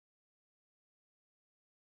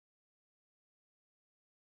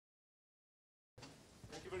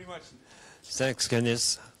very much. Thanks,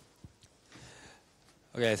 Candice.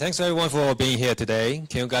 Okay, thanks everyone for being here today.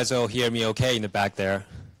 Can you guys all hear me okay in the back there?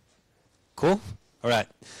 Cool? All right.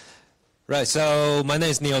 Right, so my name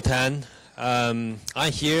is Neil Tan. I'm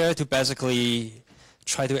here to basically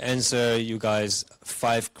try to answer you guys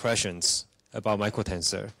 5 questions about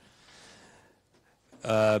Microtensor.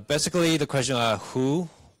 Basically, the questions are who,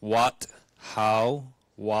 what, how,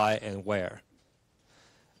 why, and where.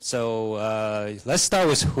 So let's start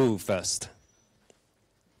with who first.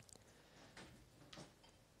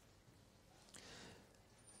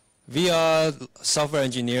 We are software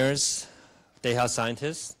engineers, data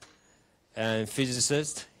scientists, and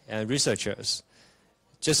physicists and researchers.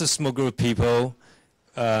 Just a small group of people,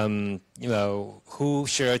 who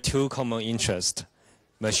share 2 common interests: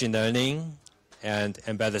 machine learning and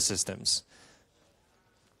embedded systems.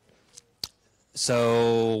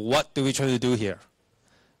 So what do we try to do here?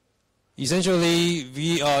 Essentially,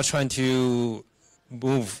 we are trying to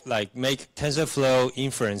make TensorFlow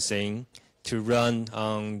inferencing to run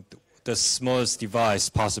on the smallest device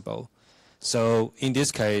possible. So in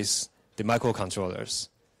this case, the microcontrollers.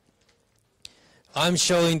 I'm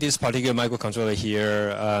showing this particular microcontroller here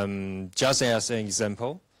just as an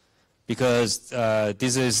example, because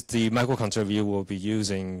this is the microcontroller we will be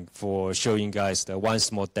using for showing guys the one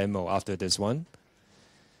small demo after this one.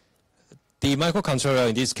 The microcontroller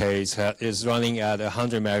in this case is running at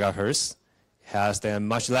 100 megahertz, has then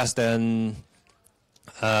much less than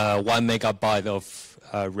 1 megabyte of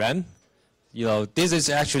RAM. This is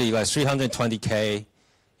actually like 320K.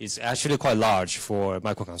 It's actually quite large for a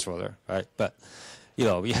microcontroller, right? But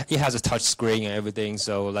it has a touch screen and everything,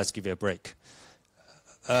 so let's give it a break.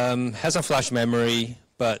 Has a flash memory,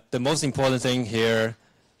 but the most important thing here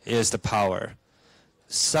is the power.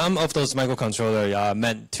 Some of those microcontrollers are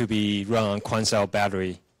meant to be run on quantum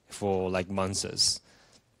battery for like months.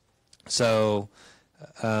 So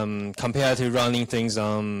compared to running things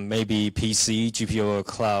on maybe PC, GPU, or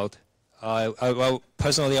cloud,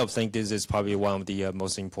 personally, I think this is probably one of the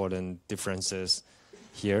most important differences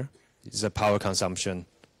here. Is the power consumption.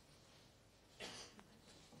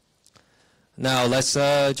 Now let's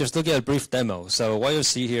just look at a brief demo. So what you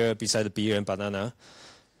see here beside the beer and banana,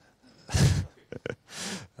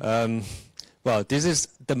 well, this is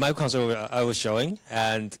the microcontroller I was showing,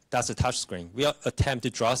 and that's a touch screen. We attempt to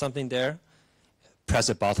draw something there, press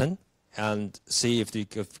a button, and see if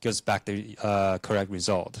it gives back the correct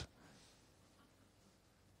result.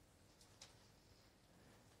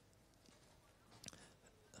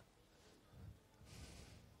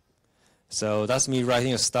 So that's me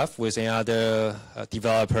writing stuff with another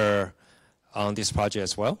developer on this project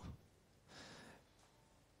as well.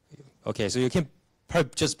 Okay, so you can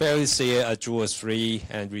just barely see it. I drew a 3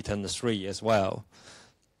 and return the 3 as well.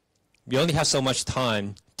 We only have so much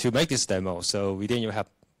time to make this demo, so we didn't even have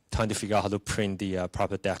time to figure out how to print the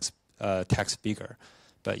proper text bigger.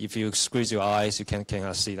 But if you squeeze your eyes, you can kind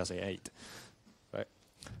of see that's an 8.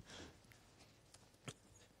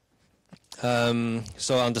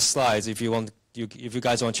 So on the slides, if you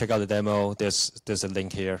guys want to check out the demo, there's a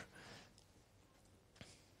link here.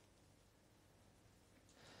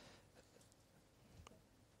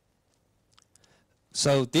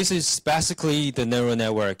 So this is basically the neural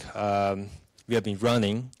network we have been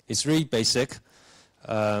running. It's really basic,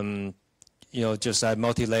 just a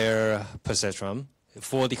multi-layer perceptron,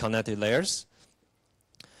 40 connected layers.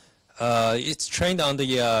 It's trained on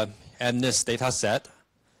the MNIST data set.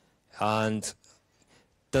 And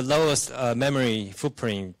the lowest memory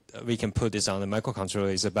footprint we can put this on the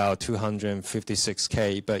microcontroller is about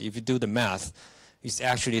 256K. But if you do the math, it's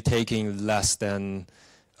actually taking less than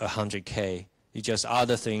 100K. It's just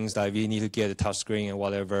other things that we need to get a touch screen and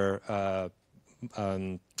whatever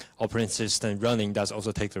operating system running does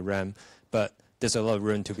also take the RAM. But there's a lot of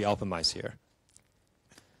room to be optimized here.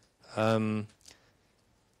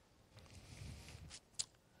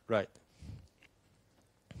 Right.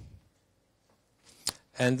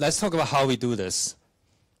 And let's talk about how we do this.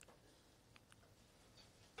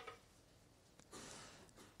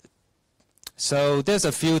 So there's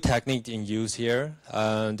a few techniques in use here.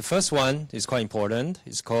 The first one is quite important.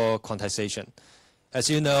 It's called quantization.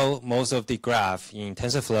 As you know, most of the graph in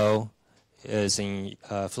TensorFlow is in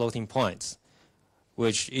floating points,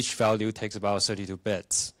 which each value takes about 32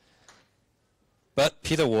 bits. But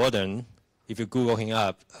Peter Warden, if you Google him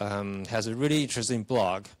up, has a really interesting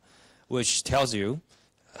blog which tells you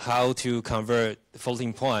how to convert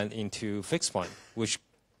floating point into fixed point, which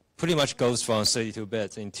pretty much goes from 32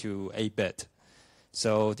 bits into 8-bit.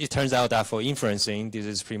 So it turns out that for inferencing, this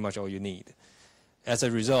is pretty much all you need. As a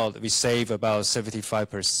result, we save about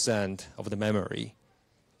 75% of the memory.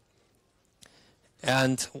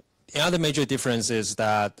 And the other major difference is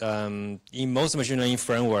that in most machine learning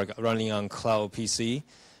framework running on cloud PC,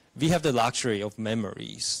 we have the luxury of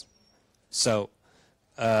memories. So,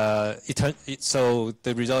 so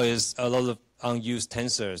the result is a lot of unused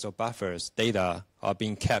tensors or buffers, data, are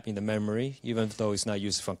being kept in the memory, even though it's not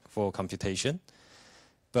used for computation.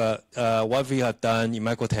 But what we have done in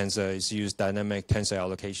Microtensor is use dynamic tensor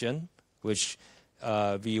allocation, which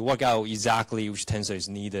we work out exactly which tensor is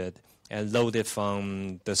needed and load it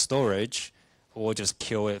from the storage or just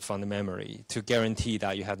kill it from the memory to guarantee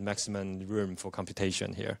that you have maximum room for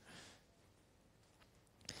computation here.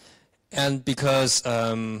 And because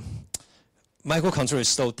microcontroller is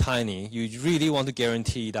so tiny, you really want to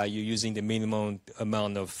guarantee that you're using the minimum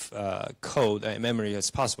amount of code and memory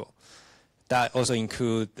as possible. That also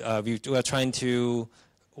include, we are trying to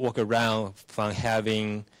work around from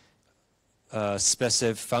having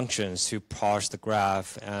specific functions to parse the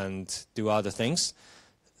graph and do other things.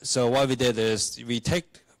 So what we did is we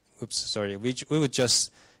we would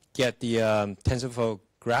just get the TensorFlow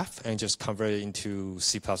graph and just convert it into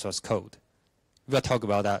C++ code. We'll talk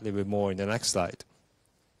about that a little bit more in the next slide.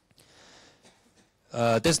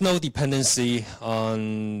 There's no dependency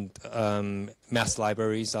on math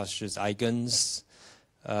libraries such as eigens.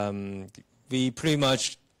 We pretty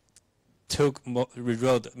much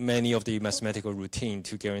rewrote many of the mathematical routine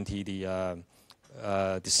to guarantee the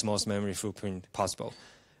smallest memory footprint possible.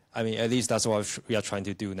 I mean, at least that's what we are trying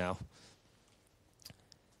to do now.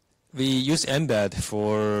 We use embed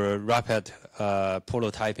for rapid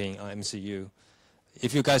prototyping on MCU.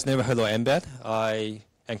 If you guys never heard of embed, I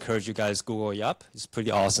encourage you guys Google it up. It's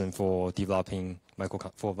pretty awesome for developing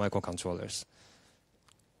microcontrollers.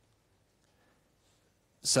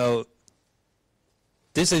 So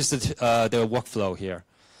this is the workflow here.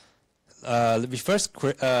 We first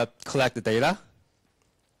collect the data,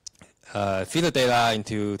 feed the data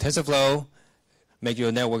into TensorFlow, make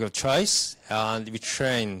your network of choice, and we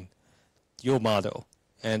train your model.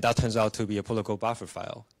 And that turns out to be a protocol buffer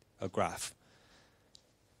file, a graph.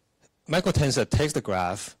 Microtensor takes the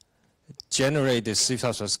graph, generate the C++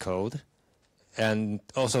 code, and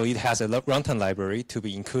also it has a runtime library to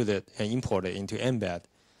be included and imported into embed.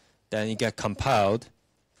 Then it gets compiled,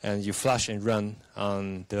 and you flash and run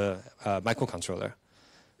on the microcontroller.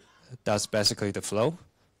 That's basically the flow.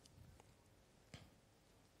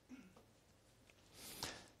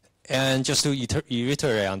 And just to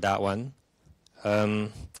iterate on that one,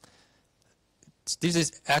 this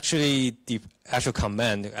is actually the actual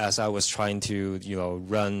command as I was trying to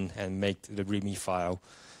run and make the README file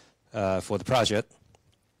for the project.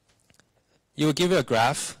 You will give a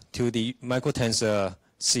graph to the Microtensor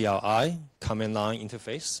CLI, command line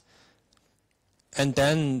interface. And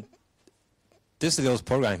then this little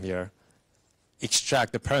program here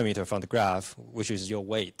extract the parameter from the graph, which is your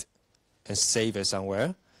weight, and save it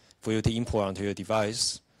somewhere for you to import onto your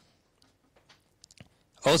device.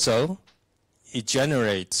 Also, it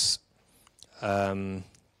generates the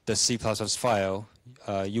C++ file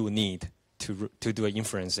you will need to do an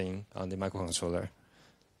inferencing on the microcontroller.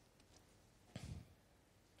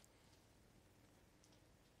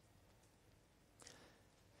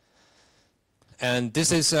 And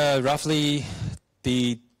this is roughly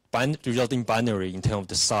the resulting binary in terms of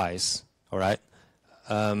the size, all right?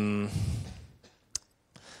 The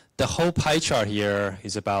whole pie chart here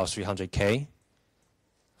is about 300K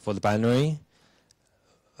for the binary.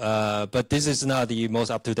 But this is not the most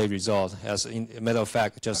up-to-date result. As a matter of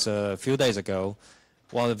fact, just a few days ago,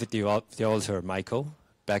 one of the developer, Michael,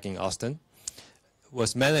 back in Austin,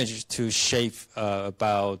 was managed to shave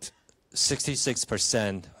about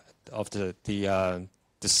 66% of the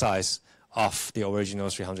size of the original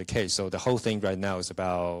 300K. So the whole thing right now is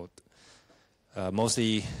about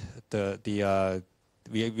mostly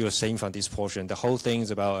we were saying from this portion, the whole thing is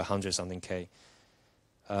about 100-something K.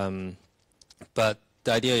 But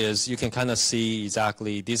the idea is you can kind of see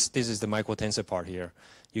exactly this is the microtensor part here.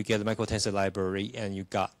 You get the microtensor library and you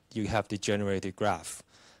have the generated graph.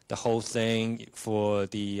 The whole thing for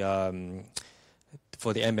the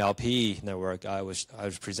MLP network I was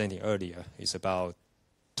presenting earlier is about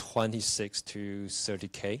 26 to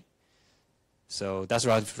 30K. So that's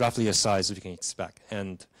roughly a size we can expect.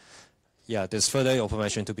 And yeah, there's further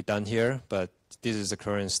information to be done here, but this is the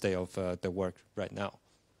current state of the work right now.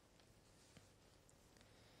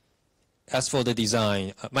 As for the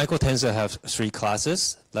design, Microtensor have 3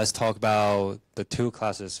 classes. Let's talk about the 2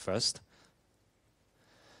 classes first.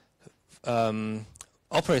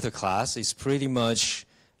 Operator class is pretty much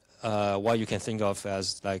what you can think of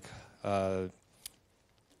as like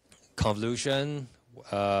convolution,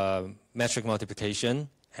 metric multiplication,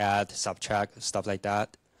 add, subtract, stuff like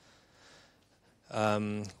that.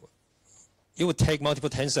 It would take multiple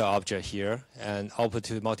tensor object here and output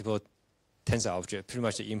to multiple tensor object, pretty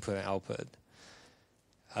much the input and output.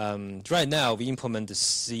 Right now, we implement the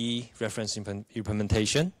C reference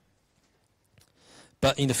implementation.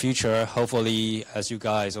 But in the future, hopefully, as you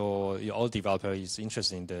guys or all developers is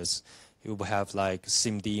interested in this, you will have like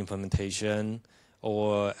SIMD implementation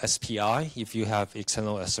or SPI if you have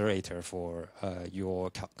external accelerator for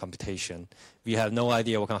your computation. We have no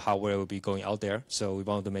idea what kind of hardware will be going out there, so we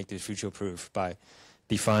want to make this future-proof by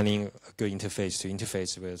defining a good interface to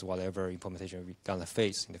interface with whatever implementation we're gonna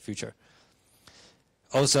face in the future.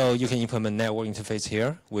 Also, you can implement network interface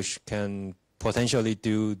here, which can potentially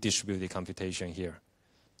do distributed computation here.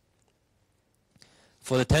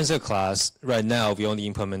 For the tensor class, right now we only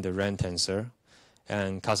implement the RAN tensor,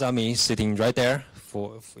 and Kazami sitting right there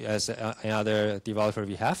as another developer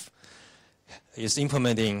we have is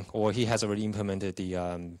implementing, or he has already implemented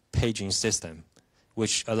the paging system,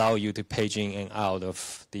 which allow you to page in and out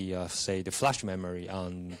of the say the flash memory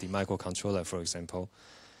on the microcontroller, for example.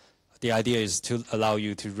 The idea is to allow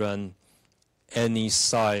you to run any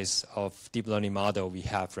size of deep learning model we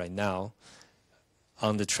have right now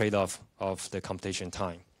on the trade-off of the computation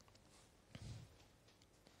time.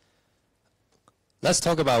 Let's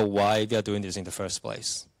talk about why we are doing this in the first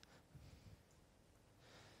place.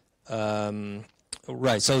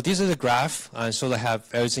 Right, so this is a graph. I sort of have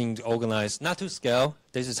everything organized, not to scale.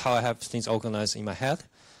 This is how I have things organized in my head.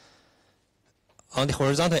 On the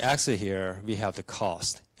horizontal axis here, we have the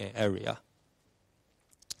cost and area.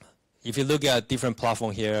 If you look at different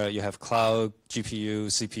platform here, you have cloud, GPU,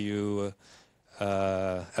 CPU,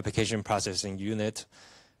 application processing unit.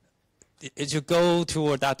 If you go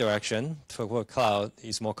toward that direction, toward cloud,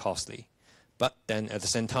 it's more costly. But then at the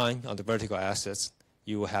same time, on the vertical axis,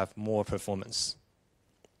 you will have more performance.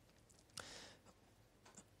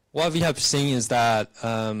 What we have seen is that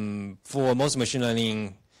for most machine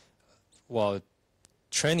learning, well,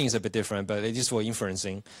 training is a bit different, but it is for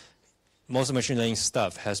inferencing. Most machine learning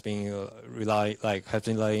stuff has been relying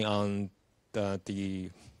on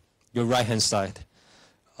your right-hand side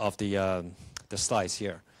of the slides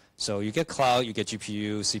here. So you get cloud, you get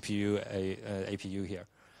GPU, CPU, APU here.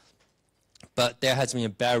 But there has been a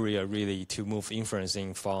barrier really to move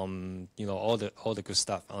inferencing from all the good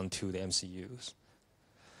stuff onto the MCUs.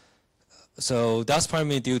 So that's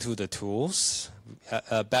primarily due to the tools.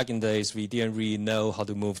 Back in the days, we didn't really know how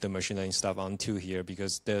to move the machine learning stuff onto here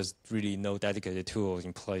because there's really no dedicated tools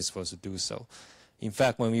in place for us to do so. In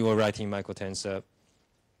fact, when we were writing Microtensor,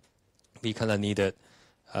 we kind of needed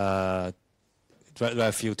a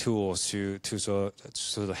few tools to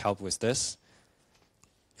sort of help with this.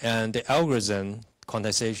 And the algorithm,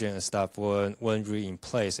 quantization and stuff weren't really in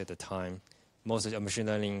place at the time. Most of the machine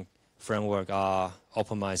learning framework are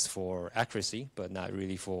optimized for accuracy, but not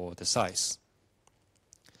really for the size.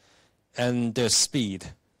 And the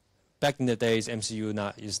speed. Back in the days, MCU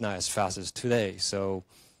is not as fast as today. So,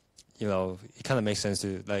 it kind of makes sense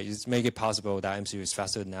to make it possible that MCU is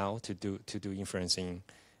faster now to do inferencing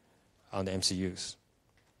on the MCUs.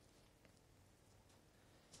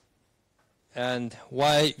 And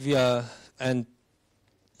why we are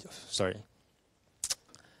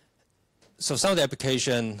So some of the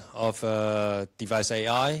application of device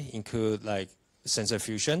AI include like sensor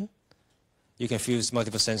fusion. You can fuse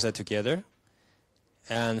multiple sensors together.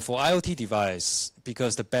 And for IoT device,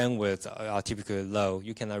 because the bandwidth are typically low,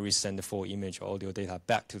 you cannot resend the full image or audio data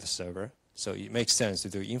back to the server. So it makes sense to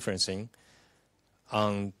do inferencing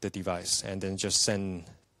on the device and then just send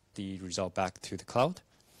the result back to the cloud.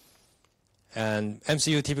 And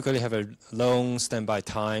MCU typically have a long standby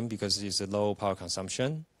time because it's a low power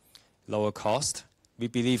consumption, lower cost. We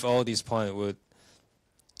believe all these points would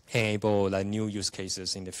enable like new use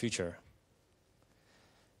cases in the future.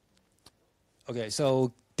 Okay,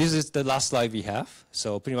 so this is the last slide we have.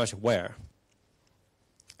 So pretty much where.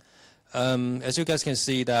 As you guys can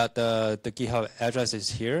see that the GitHub address is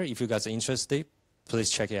here. If you guys are interested, please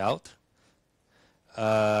check it out.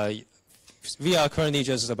 We are currently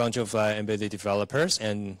just a bunch of embedded developers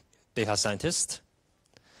and data scientists.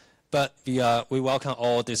 But we welcome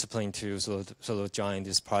all disciplines to sort of join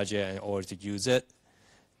this project or to use it.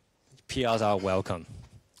 PRs are welcome.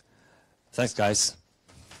 Thanks, guys.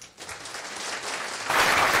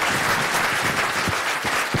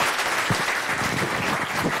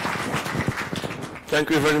 Thank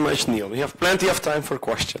you very much, Neil. We have plenty of time for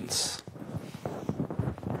questions.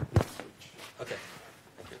 Okay.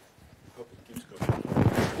 Thank you. Hope it keeps going.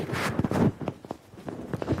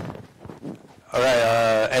 All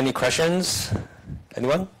right. Any questions?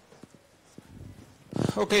 Anyone?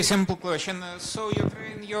 Okay, simple question. So you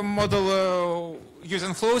train your model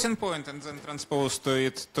using floating point and then transpose to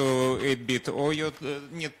it to 8-bit, or you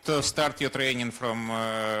need to start your training from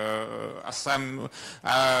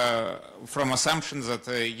assumption that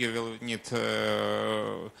you will need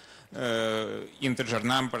integer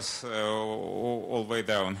numbers all the way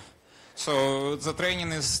down. So the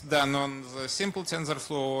training is done on the simple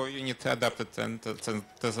TensorFlow, or you need to adapt it and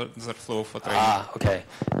TensorFlow for training? Okay.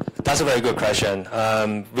 That's a very good question.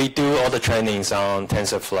 We do all the trainings on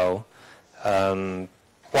TensorFlow.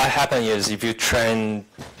 What happens is if you train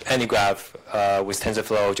any graph with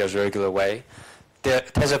TensorFlow just regular way, the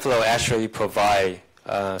TensorFlow actually provide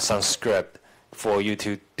some script for you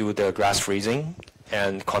to do the graph freezing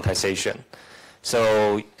and quantization.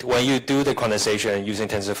 So when you do the quantization using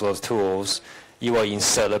TensorFlow's tools, you will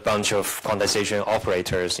insert a bunch of quantization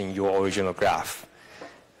operators in your original graph.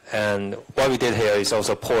 And what we did here is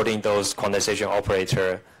also porting those quantization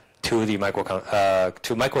operator to the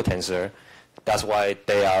microtensor. That's why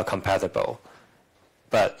they are compatible.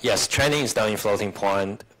 But yes, training is done in floating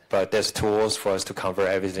point, but there's tools for us to convert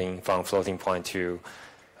everything from floating point to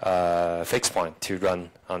fixed point to run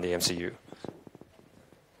on the MCU.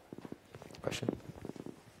 Question?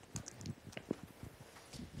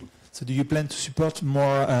 So do you plan to support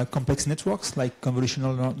more complex networks, like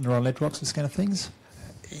convolutional neural networks, these kind of things?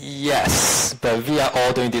 Yes, but we are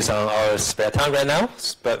all doing this on our spare time right now.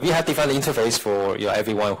 But we have defined the interface for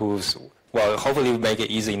everyone who's, well, hopefully we make it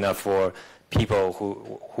easy enough for people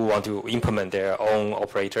who want to implement their own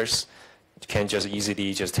operators. You can just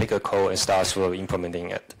easily just take a code and start sort of implementing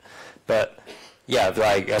it. But yeah,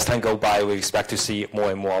 like as time goes by, we expect to see more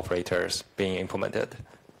and more operators being implemented.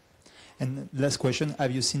 And last question,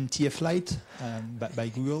 have you seen TF Lite by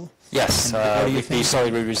Google? Yes, we saw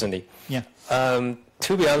it recently. Yeah.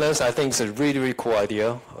 To be honest, I think it's a really, really cool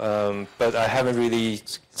idea, but I haven't really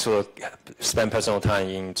sort of spent personal time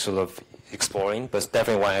in sort of exploring, but it's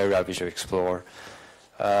definitely one area we should explore.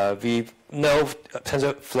 We know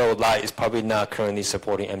TensorFlow Lite is probably not currently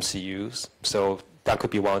supporting MCUs, so that could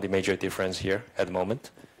be one of the major difference here at the moment.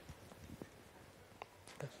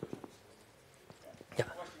 Yeah.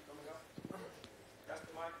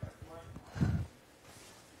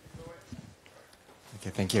 Okay,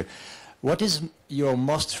 thank you. What is your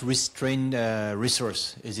most restrained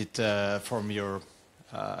resource? Is it from your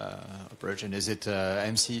operation? Is it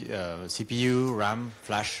CPU, RAM,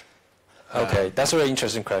 flash? Okay, that's a very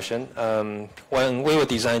interesting question. When we were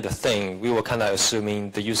designing the thing, we were kind of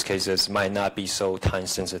assuming the use cases might not be so time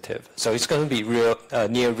sensitive. So it's going to be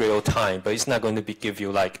near real time, but it's not going to give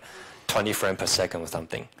you like 20 frames per second or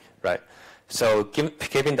something, right? So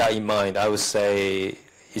keeping that in mind, I would say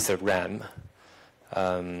it's a RAM.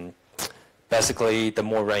 Basically, the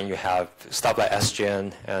more RAM you have, stuff like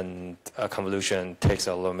SGen and convolution takes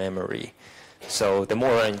a lot of memory. So the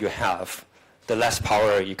more RAM you have, the less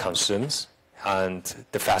power it consumes, and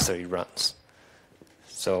the faster it runs.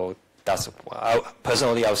 So that's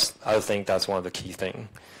personally, I would think that's one of the key things.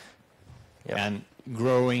 Yeah. And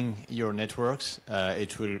growing your networks,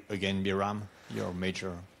 it will again be RAM, your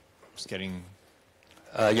major scaling.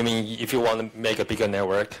 You mean if you want to make a bigger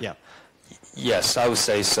network? Yeah. Yes, I would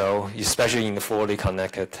say so, especially in the fully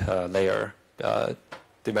connected layer. The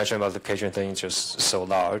measure multiplication thing is just so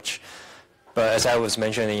large. But as I was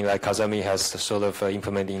mentioning, like Kazami has sort of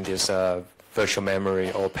implementing this virtual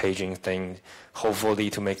memory or paging thing, hopefully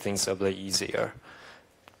to make things a bit easier.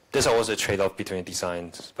 There's always a trade-off between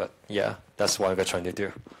designs, but yeah, that's what we're trying to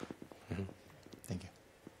do. Mm-hmm. Thank you.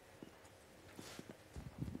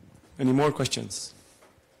 Any more questions?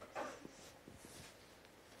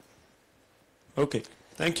 Okay.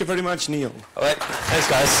 Thank you very much, Neil. All right. Thanks,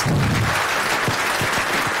 guys.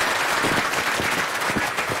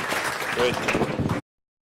 Great.